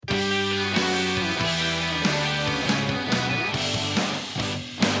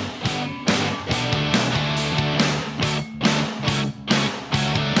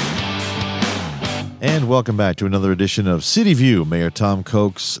And welcome back to another edition of City View, Mayor Tom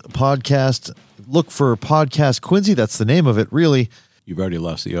Koch's podcast. Look for Podcast Quincy. That's the name of it, really. You've already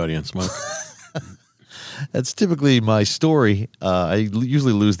lost the audience, Mike. That's typically my story. I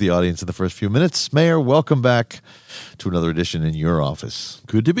usually lose the audience in the first few minutes. Mayor, welcome back to another edition in your office.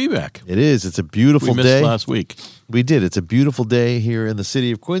 Good to be back. It is. It's a beautiful We day. missed last week. We did. It's a beautiful day here in the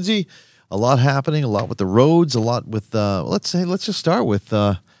city of Quincy. A lot happening, a lot with the roads, a lot with, let's just start with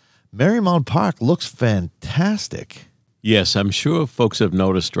Marymount Park. Looks fantastic. Yes, I'm sure folks have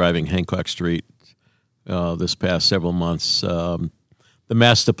noticed driving Hancock Street this past several months. The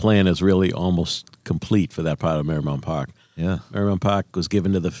master plan is really almost complete for that part of Marymount Park. Yeah. Marymount Park was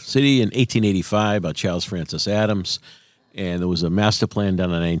given to the city in 1885 by Charles Francis Adams, and there was a master plan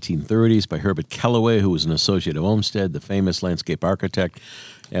done in the 1930s by Herbert Kellaway, who was an associate of Olmsted, the famous landscape architect.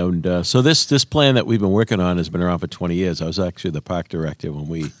 And so this plan that we've been working on has been around for 20 years. I was actually the park director when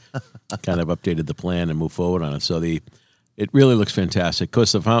we kind of updated the plan and moved forward on it. So it really looks fantastic. Of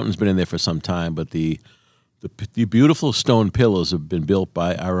course, the fountain's been in there for some time, but the beautiful stone pillars have been built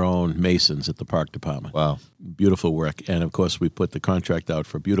by our own masons at the park department. Wow. Beautiful work. And, of course, we put the contract out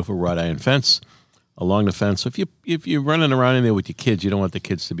for a beautiful wrought iron fence along the fence. So if you're running around in there with your kids, you don't want the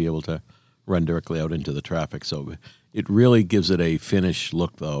kids to be able to run directly out into the traffic. So it really gives it a finished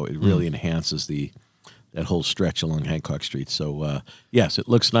look, though. It really enhances that whole stretch along Hancock Street. So, yes, it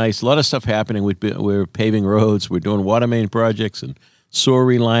looks nice. A lot of stuff happening. We're paving roads. We're doing water main projects and sewer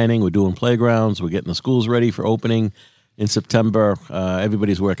relining. We're doing playgrounds. We're getting the schools ready for opening in September.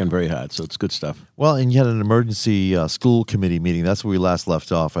 Everybody's working very hard, so it's good stuff. Well, and you had an emergency school committee meeting. That's where we last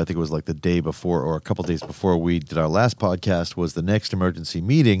left off. I think it was like the day before or a couple days before we did our last podcast was the next emergency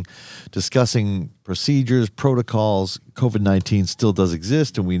meeting discussing procedures, protocols. COVID-19 still does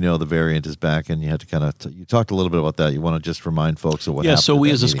exist, and we know the variant is back, and you had to kind of you talked a little bit about that. You want to just remind folks of what happened? Yeah, so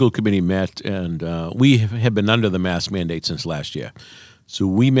we as a meeting. school committee met, and we have been under the mask mandate since last year. So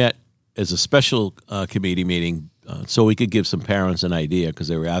we met as a special committee meeting so we could give some parents an idea because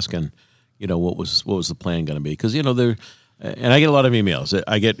they were asking, what was the plan going to be? Because, and I get a lot of emails.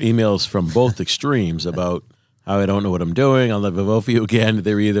 I get emails from both extremes about how I don't know what I'm doing. I'll never vote for you again.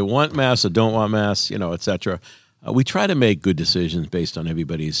 They either want masks or don't want masks, et cetera. We try to make good decisions based on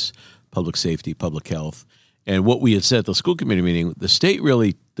everybody's public safety, public health. And what we had said at the school committee meeting, the state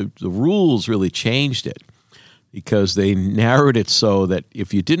really, the rules really changed it. Because they narrowed it so that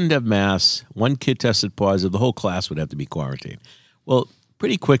if you didn't have masks, one kid tested positive, the whole class would have to be quarantined. Well,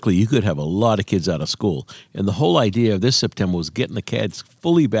 pretty quickly, you could have a lot of kids out of school. And the whole idea of this September was getting the kids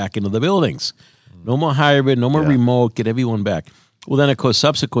fully back into the buildings. No more hybrid, no more remote, get everyone back. Well, then, of course,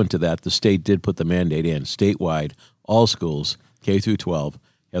 subsequent to that, the state did put the mandate in. Statewide, all schools, K through 12,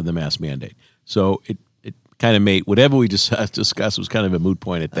 have the mask mandate. So it kind of made whatever we just discussed was kind of a moot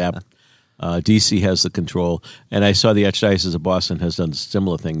point at that. D.C. has the control, and I saw the Archdiocese of Boston has done a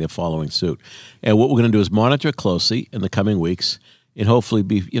similar thing. They're following suit. And what we're going to do is monitor it closely in the coming weeks, and hopefully,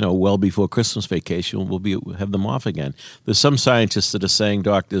 well before Christmas vacation, we'll have them off again. There's some scientists that are saying,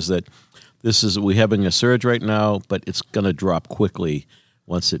 doctors, that we're having a surge right now, but it's going to drop quickly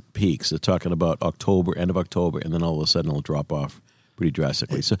once it peaks. They're talking about October, end of October, and then all of a sudden it'll drop off pretty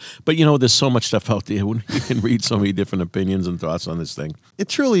drastically. So, but there's so much stuff out there. You can read so many different opinions and thoughts on this thing. It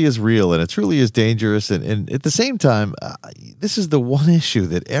truly is real, and it truly is dangerous. And at the same time, this is the one issue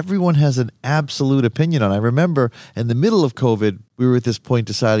that everyone has an absolute opinion on. I remember in the middle of COVID, we were at this point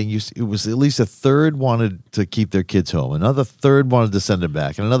deciding it was at least a third wanted to keep their kids home, another third wanted to send them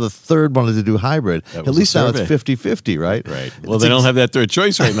back, and another third wanted to do hybrid. At least now it's 50-50, right? Right. Well, they don't have that third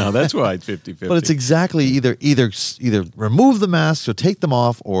choice right now. That's why it's 50-50. But it's exactly either remove the masks or take them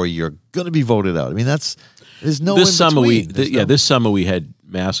off, or you're going to be voted out. I mean, there's no this in summer between. This summer we had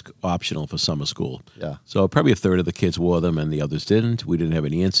mask optional for summer school. Yeah. So probably a third of the kids wore them and the others didn't. We didn't have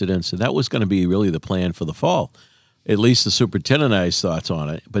any incidents, and that was going to be really the plan for the fall. At least the superintendent and I's thoughts on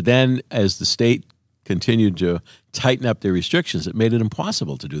it. But then as the state continued to tighten up their restrictions, it made it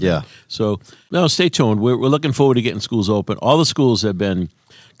impossible to do that. Yeah. So, no, stay tuned. We're looking forward to getting schools open. All the schools have been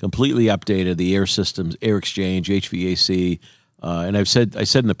completely updated, the air systems, air exchange, HVAC. And I said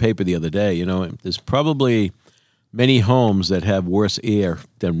in the paper the other day, there's probably many homes that have worse air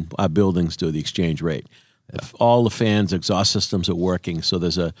than our buildings do, the exchange rate. If all the fans, exhaust systems are working, so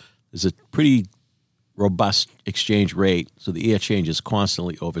there's a pretty robust exchange rate, so the air changes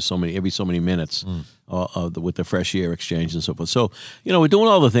constantly every so many minutes with the fresh air exchange and so forth. So, we're doing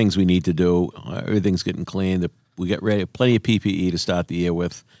all the things we need to do. Everything's getting clean. We get ready, plenty of PPE to start the year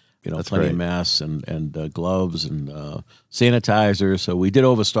with. That's plenty great. of masks and gloves and sanitizer. So we did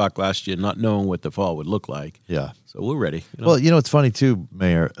overstock last year, not knowing what the fall would look like. Yeah. So we're ready. Well, it's funny too,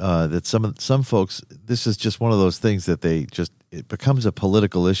 Mayor, that some folks, this is just one of those things that it becomes a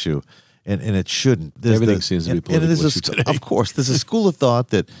political issue, and it shouldn't. Everything seems to be political issue today. Of course, there's a school of thought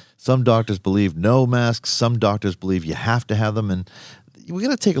that some doctors believe no masks, some doctors believe you have to have them, and we're going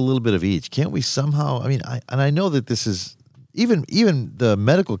to take a little bit of each. Can't we somehow? I mean, I know that this is. Even the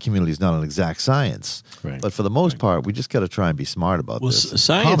medical community is not an exact science, Right. But for the most part, we just got to try and be smart about this.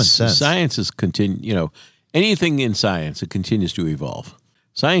 Science, Common sense. science is anything in science, it continues to evolve.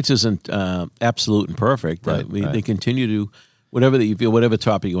 Science isn't absolute and perfect. Right. They continue to whatever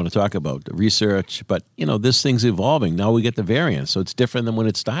topic you want to talk about, research. But this thing's evolving. Now we get the variants, so it's different than when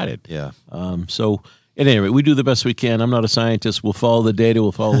it started. Yeah. So at any rate, we do the best we can. I'm not a scientist. We'll follow the data.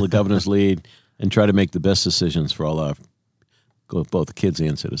 We'll follow the governor's lead and try to make the best decisions for all our both kids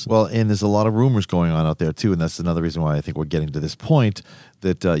and citizens. Well, and there's a lot of rumors going on out there, too, and that's another reason why I think we're getting to this point,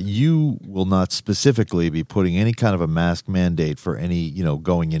 that you will not specifically be putting any kind of a mask mandate for any,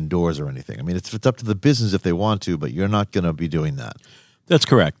 going indoors or anything. I mean, it's up to the business if they want to, but you're not going to be doing that. That's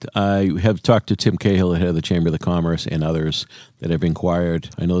correct. I have talked to Tim Cahill, the head of the Chamber of Commerce, and others that have inquired.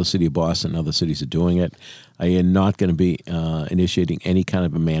 I know the city of Boston and other cities are doing it. I am not going to be initiating any kind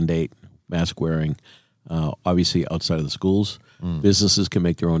of a mandate, mask wearing, obviously outside of the schools. Businesses can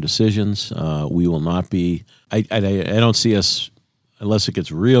make their own decisions. We will not be. I don't see us, unless it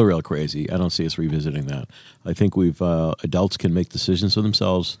gets real, real crazy. I don't see us revisiting that. I think adults can make decisions for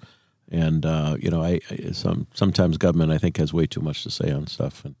themselves, and sometimes government I think has way too much to say on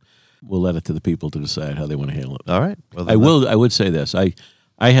stuff, and we'll let it to the people to decide how they want to handle it. All right. Well, I would say this. I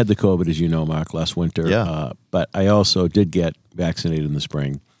had the COVID, as you know, Mark, last winter. Yeah. But I also did get vaccinated in the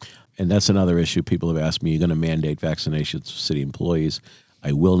spring. And that's another issue. People have asked me, you're going to mandate vaccinations for city employees.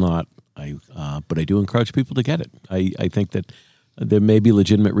 I will not, but I do encourage people to get it. I think that there may be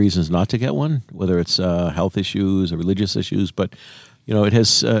legitimate reasons not to get one, whether it's health issues or religious issues, but it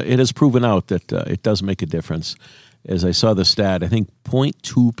has proven out that it does make a difference. As I saw the stat, I think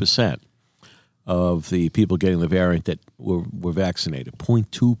 0.2% of the people getting the variant that were vaccinated,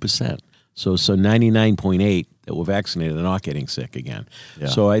 0.2%. So 99.8 that were vaccinated are not getting sick again. Yeah.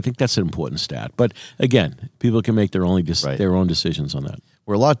 So I think that's an important stat. But again, people can make their own decisions on that.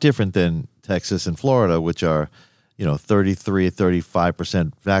 We're a lot different than Texas and Florida, which are, 33,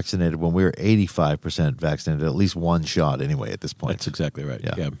 35% vaccinated when we're 85% vaccinated, at least one shot anyway at this point. That's exactly right.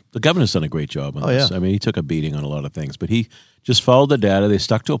 Yeah. The governor's done a great job on this. Yeah. I mean, he took a beating on a lot of things, but he just followed the data. They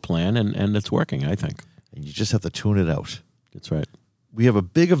stuck to a plan, and it's working, I think. And you just have to tune it out. That's right. We have a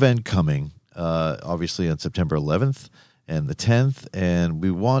big event coming, obviously on September 11th and the 10th, and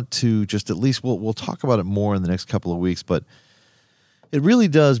we want to just at least, we'll talk about it more in the next couple of weeks, but it really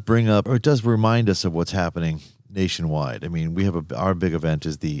does bring up, or it does remind us of what's happening nationwide. I mean, we have our big event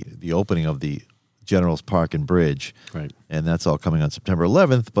is the opening of the Generals Park and Bridge, Right. and that's all coming on September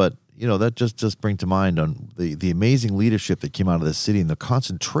 11th, but that just bring to mind on the amazing leadership that came out of this city and the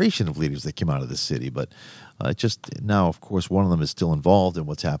concentration of leaders that came out of this city, but just now, of course, one of them is still involved in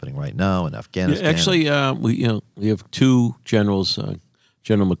what's happening right now in Afghanistan. Yeah, actually, we have two generals,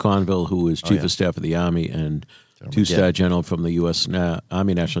 General McConville, who is Chief of Staff of the Army, and two-star general from the U.S.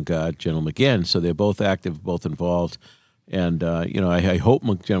 Army National Guard, General McGinn. So they're both active, both involved. And, I hope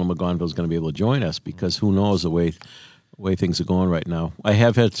General McConville is going to be able to join us because who knows the way things are going right now. I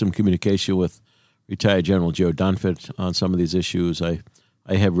have had some communication with retired General Joe Dunford on some of these issues. I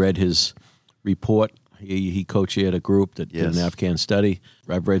have read his report. He co-chaired a group that did an Afghan study.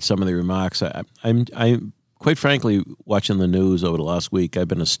 I've read some of the remarks. I'm quite frankly, watching the news over the last week, I've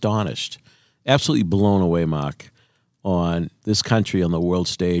been astonished, absolutely blown away, Mark, on this country on the world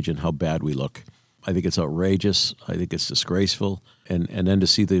stage and how bad we look. I think it's outrageous. I think it's disgraceful. And then to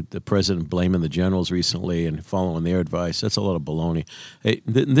see the president blaming the generals recently and following their advice, that's a lot of baloney.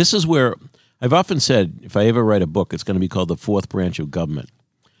 This is where I've often said, if I ever write a book, it's going to be called The Fourth Branch of Government.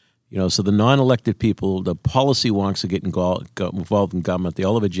 So the non-elected people, the policy wonks that get involved in government, they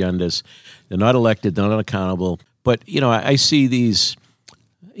all have agendas. They're not elected. They're not accountable. But, I see these,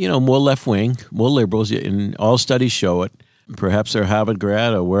 more left-wing, more liberals, and all studies show it. Perhaps they're Harvard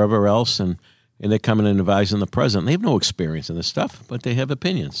grad or wherever else, and they're coming and advising the president. They have no experience in this stuff, but they have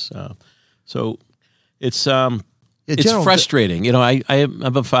opinions. So it's frustrating.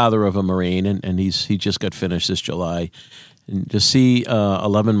 I'm a father of a Marine, and he just got finished this July. And to see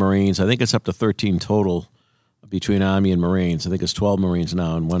 11 Marines, I think it's up to 13 total between Army and Marines. I think it's 12 Marines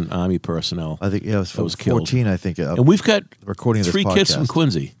now and one Army personnel. I think, it was 14, killed. I think. And we've got recording of this 3 kids from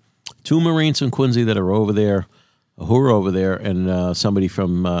Quincy. 2 Marines from Quincy that are over there Uhura over there and somebody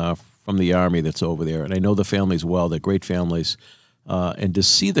from the Army that's over there. And I know the families well. They're great families. And to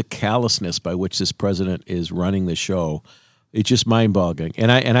see the callousness by which this president is running the show, it's just mind-boggling.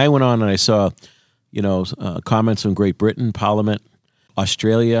 And I went on and I saw, comments from Great Britain, Parliament,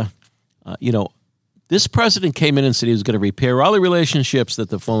 Australia. This president came in and said he was going to repair all the relationships that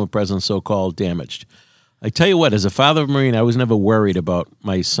the former president so-called damaged. I tell you what, as a father of a Marine, I was never worried about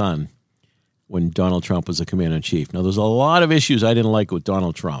my son when Donald Trump was the commander-in-chief. Now, there's a lot of issues I didn't like with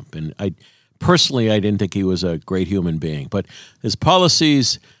Donald Trump, and I didn't think he was a great human being. But his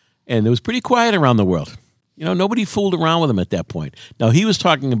policies, and it was pretty quiet around the world. Nobody fooled around with him at that point. Now, he was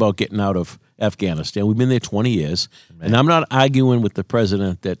talking about getting out of Afghanistan. We've been there 20 years, and I'm not arguing with the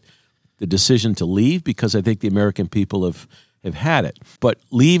president that the decision to leave, because I think the American people have had it. But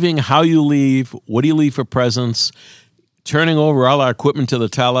leaving, how you leave, what do you leave for presents, turning over all our equipment to the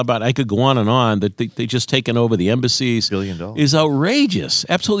Taliban, I could go on and on, that they just taken over the embassies. $1 billion. Is outrageous,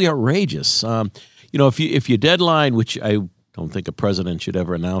 absolutely outrageous. If your deadline, which I don't think a president should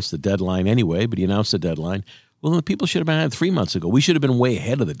ever announce the deadline anyway, but he announced the deadline, well, the people should have been at 3 months ago. We should have been way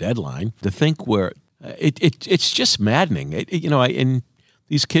ahead of the deadline. To think it's just maddening. And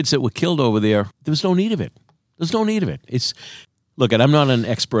these kids that were killed over there was no need of it. There's no need of it. Look, I'm not an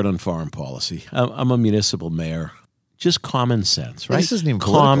expert on foreign policy. I'm a municipal mayor. Just common sense, right? This isn't even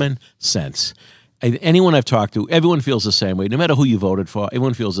political. Common sense. Anyone I've talked to, everyone feels the same way. No matter who you voted for,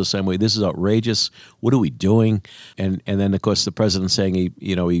 everyone feels the same way. This is outrageous. What are we doing? And then, of course, the president saying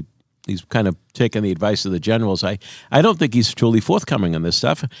he's kind of taking the advice of the generals. I don't think he's truly forthcoming on this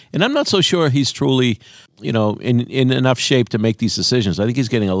stuff. And I'm not so sure he's truly, in enough shape to make these decisions. I think he's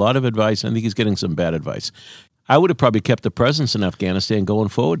getting a lot of advice. I think he's getting some bad advice. I would have probably kept the presence in Afghanistan going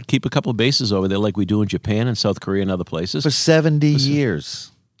forward, keep a couple of bases over there like we do in Japan and South Korea and other places. For 70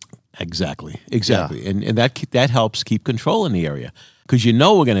 years. Exactly. Yeah. And that helps keep control in the area, because we're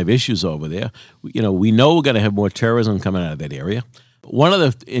going to have issues over there. We know we're going to have more terrorism coming out of that area. One of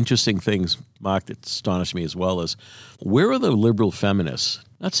the interesting things, Mark, that astonished me as well is, where are the liberal feminists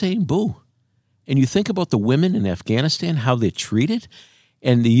not saying boo? And you think about the women in Afghanistan, how they're treated.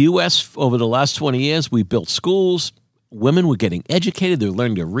 And the U.S., over the last 20 years, we built schools. Women were getting educated. They're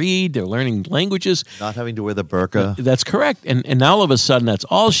learning to read. They're learning languages. Not having to wear the burqa. That's correct. And now all of a sudden, that's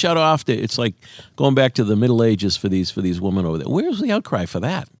all shut off. It's like going back to the Middle Ages for these women over there. Where's the outcry for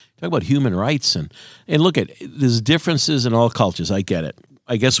that? Talk about human rights. And look, there's differences in all cultures. I get it.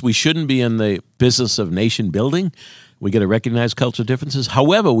 I guess we shouldn't be in the business of nation building. We got to recognize cultural differences.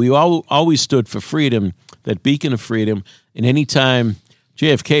 However, we always stood for freedom, that beacon of freedom. And any time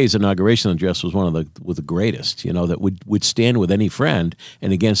JFK's inauguration address was one of the greatest, that would stand with any friend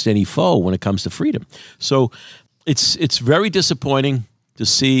and against any foe when it comes to freedom. So it's very disappointing to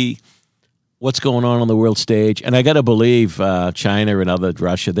see what's going on the world stage. And I got to believe China and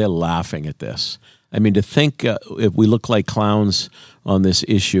Russia, they're laughing at this. I mean, to think if we look like clowns on this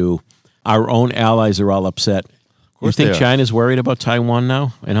issue, our own allies are all upset. You think China's worried about Taiwan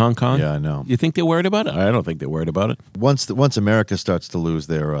now and Hong Kong? Yeah, I know. You think they're worried about it? I don't think they're worried about it. Once America starts to lose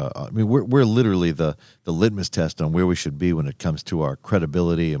their, we're literally the litmus test on where we should be when it comes to our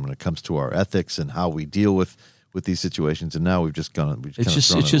credibility and when it comes to our ethics and how we deal with these situations. And now we've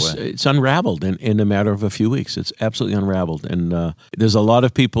it's unraveled in a matter of a few weeks. It's absolutely unraveled. And there's a lot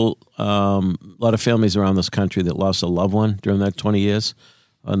of people, a lot of families around this country that lost a loved one during that 20 years.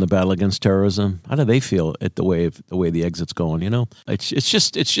 On the battle against terrorism. How do they feel at the way the exit's going? It's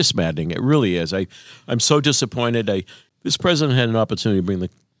just maddening. It really is. I'm so disappointed. This president had an opportunity to bring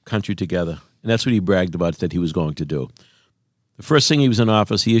the country together, and that's what he bragged about that he was going to do. The first thing he was in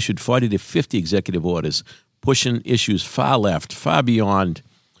office, he issued 40 to 50 executive orders pushing issues far left, far beyond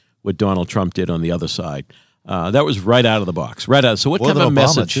what Donald Trump did on the other side. That was right out of the box. Right out. So what kind of a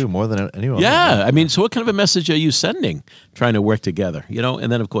message? Too, more than anyone. Yeah, I mean, so what kind of a message are you sending? Trying to work together,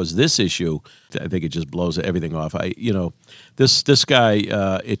 And then of course this issue, I think it just blows everything off. This guy.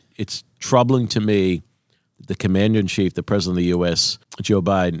 It's troubling to me. The commander-in-chief, the president of the U.S., Joe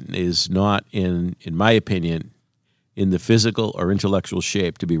Biden, is not in my opinion, in the physical or intellectual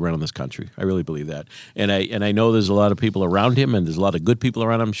shape to be running this country. I really believe that, and I know there's a lot of people around him, and there's a lot of good people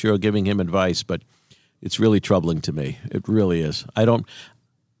around him, I'm sure, giving him advice, but. It's really troubling to me. It really is.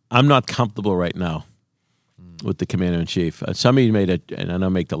 I'm not comfortable right now with the commander-in-chief. Somebody made it, and I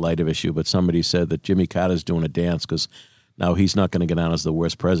don't make the light of issue, but somebody said that Jimmy Carter's doing a dance because now he's not going to get down as the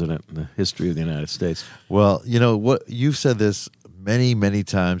worst president in the history of the United States. Well, what you've said this many, many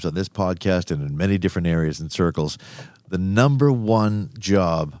times on this podcast and in many different areas and circles. The number one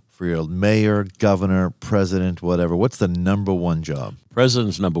job for your mayor, governor, president, whatever, what's the number one job?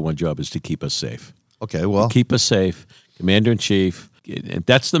 President's number one job is to keep us safe. Okay, well, Keep us safe. Commander-in-Chief.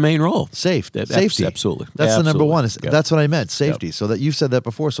 That's the main role. safety. Absolutely. That's the number one. Yep. That's what I meant. Safety. So that you've said that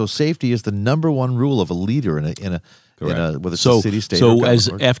before. So safety is the number one rule of a leader in a whether it's a city, state, so or as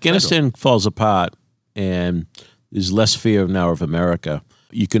or Afghanistan falls apart and there's less fear now of America,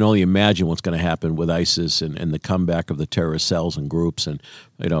 you can only imagine what's going to happen with ISIS and the comeback of the terrorist cells and groups. And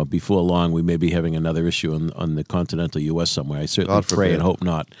before long, we may be having another issue on the continental U.S. somewhere. I certainly God pray forbid. and hope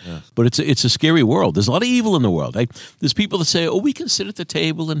not. Yeah. But it's a scary world. There's a lot of evil in the world. There's people that say, "Oh, we can sit at the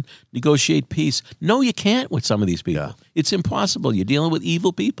table and negotiate peace." No, you can't with some of these people. Yeah. It's impossible. You're dealing with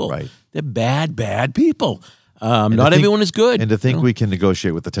evil people. Right. They're bad people. Not everyone is good. And to think we can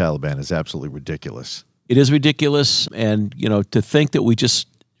negotiate with the Taliban is absolutely ridiculous. It is ridiculous, and to think that we just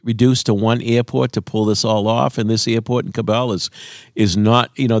reduced to one airport to pull this all off, and this airport in Kabul is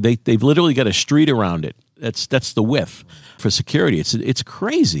not. They've literally got a street around it. That's the width for security. It's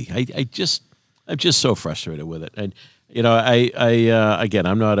crazy. I'm just so frustrated with it. And again,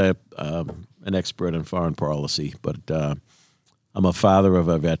 I'm not an expert in foreign policy, but I'm a father of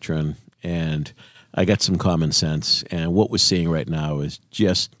a veteran, and I got some common sense, and what we're seeing right now is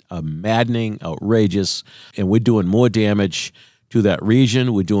just maddening, outrageous, and we're doing more damage to that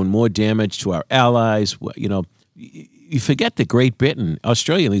region. We're doing more damage to our allies. You forget that Great Britain,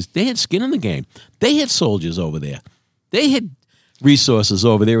 Australia, they had skin in the game. They had soldiers over there. They had resources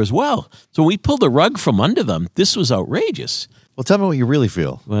over there as well. So we pulled the rug from under them. This was outrageous. Well, tell me what you really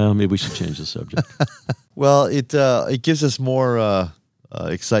feel. Well, maybe we should change the subject. Well, it gives us more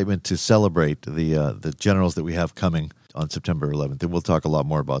excitement to celebrate the generals that we have coming on September 11th, and we'll talk a lot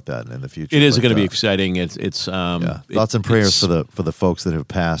more about that in the future. It is going to be exciting. It's thoughts and prayers for the folks that have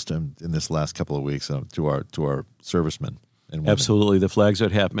passed in this last couple of weeks to our servicemen and women. Absolutely, the flags are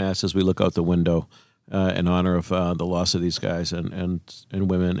at half mast as we look out the window in honor of the loss of these guys and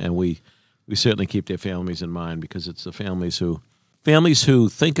women, and we certainly keep their families in mind, because it's the families who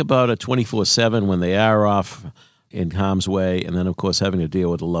think about it 24/7 when they are off in harm's way, and then of course having to deal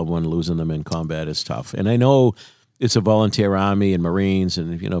with a loved one losing them in combat is tough. And I know it's a volunteer army and Marines,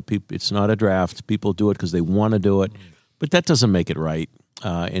 and it's not a draft. People do it because they want to do it, but that doesn't make it right.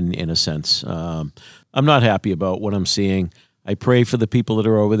 In a sense, I'm not happy about what I'm seeing. I pray for the people that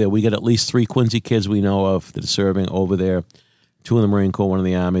are over there. We got at least 3 Quincy kids we know of that are serving over there. 2 in the Marine Corps, 1 in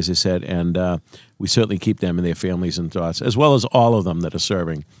the Army, as I said, and we certainly keep them and their families in thoughts, as well as all of them that are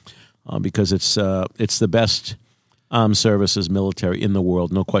serving, because it's the best armed services military in the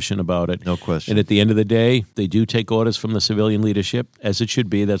world, no question about it. No question. And at the end of the day, they do take orders from the civilian leadership, as it should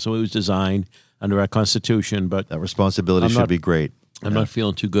be. That's the way it was designed under our Constitution. But that responsibility should be great. I'm not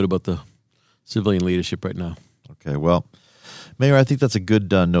feeling too good about the civilian leadership right now. Okay, well, Mayor, I think that's a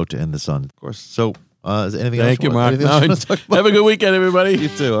good note to end this on, of course. So, is there anything else? Thank you, Mark. Anything else you want to talk about? Have a good weekend, everybody. You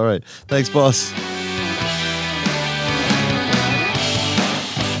too. All right. Thanks, boss.